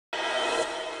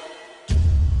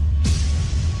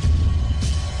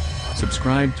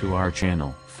Subscribe to our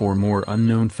channel for more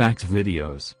unknown facts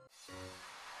videos.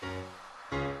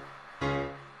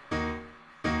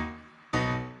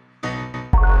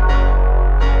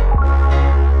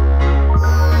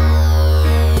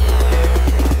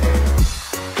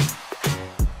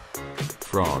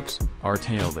 Frogs are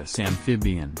tailless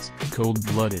amphibians,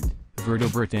 cold-blooded,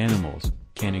 vertebrate animals,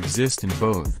 can exist in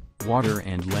both water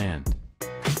and land.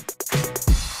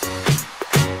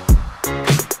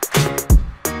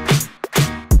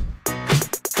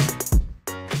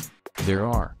 There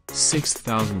are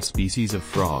 6,000 species of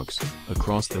frogs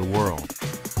across the world.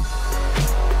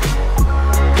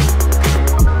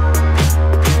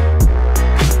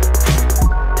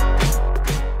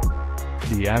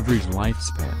 The average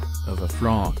lifespan of a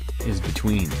frog is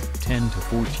between 10 to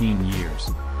 14 years.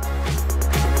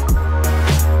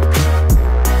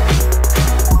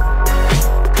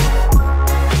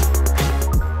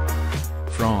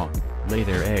 Frogs lay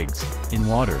their eggs in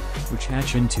water, which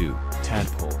hatch into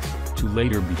tadpoles, to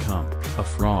later become a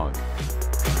frog.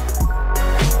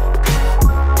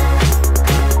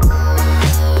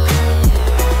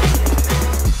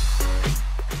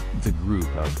 The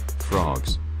group of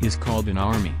frogs is called an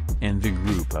army, and the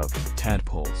group of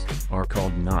tadpoles are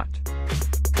called knot.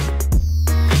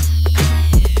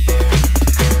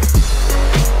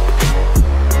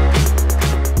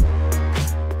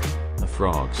 A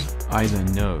frog's eyes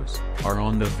and nose are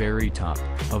on the very top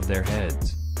of their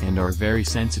heads, and are very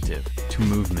sensitive to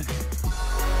movement.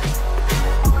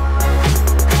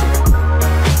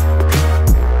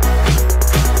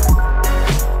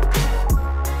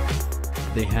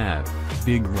 They have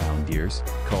big round ears,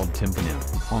 called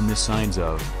tympani, on the sides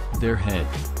of their head.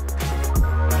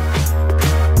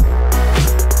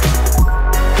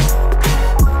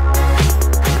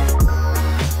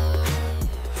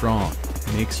 Frog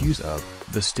makes use of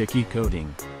the sticky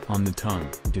coating on the tongue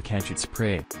to catch its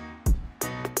prey.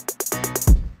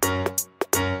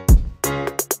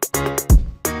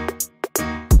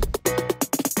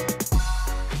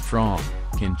 Frog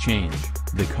can change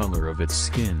the color of its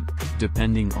skin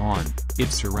depending on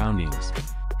its surroundings.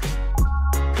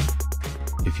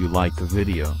 If you like the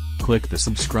video, click the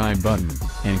subscribe button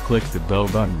and click the bell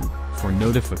button for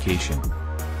notification.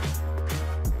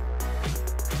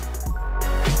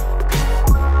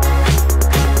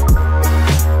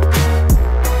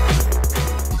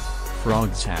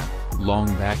 Frogs have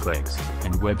long back legs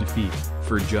and webbed feet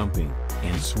for jumping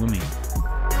and swimming.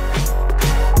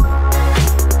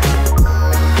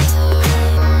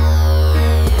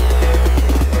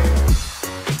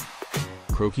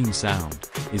 Croaking sound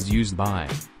is used by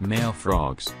male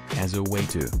frogs as a way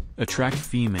to attract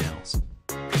females.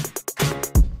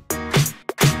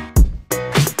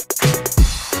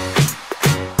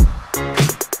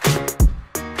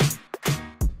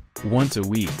 Once a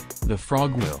week, the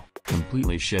frog will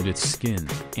completely shed its skin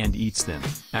and eats them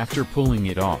after pulling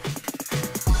it off.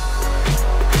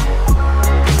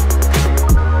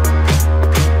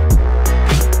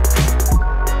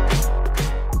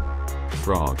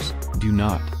 Frogs do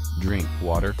not drink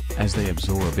water, as they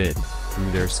absorb it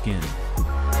through their skin.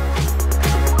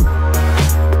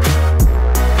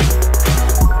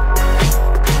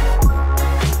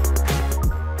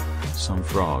 Some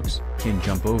frogs can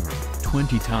jump over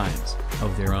 20 times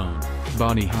of their own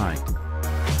body height.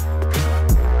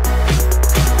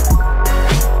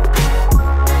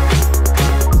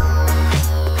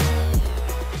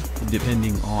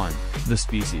 Depending on the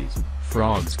species,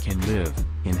 frogs can live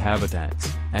in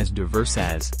habitats as diverse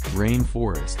as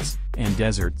rainforests and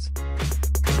deserts.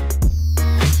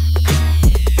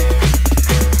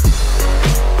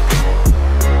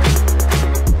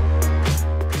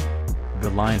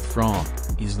 Goliath frog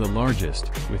is the largest,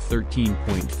 with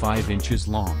 13.5 inches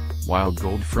long, while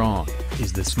gold frog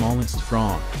is the smallest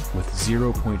frog, with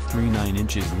 0.39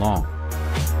 inches long.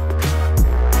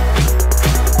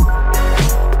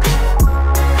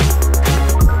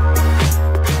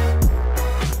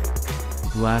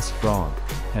 Glass frog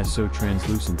has so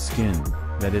translucent skin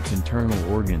that its internal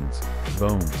organs,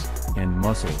 bones, and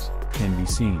muscles can be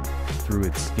seen through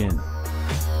its skin.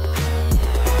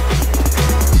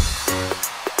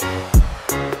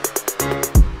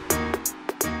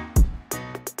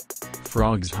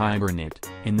 Frogs hibernate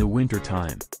in the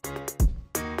wintertime.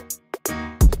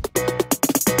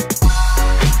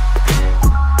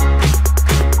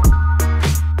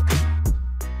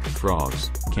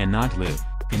 Frogs cannot live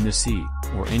in the sea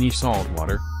or any salt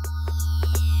water.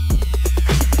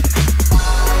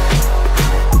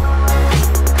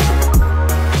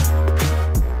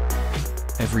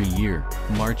 Every year,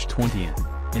 March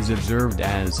 20th is observed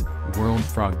as World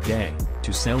Frog Day.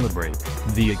 to celebrate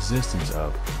the existence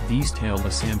of these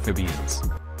tailless amphibians.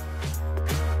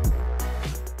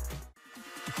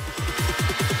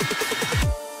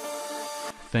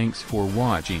 Thanks for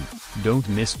watching. Don't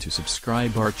miss to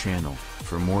subscribe our channel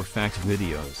for more fact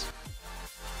videos.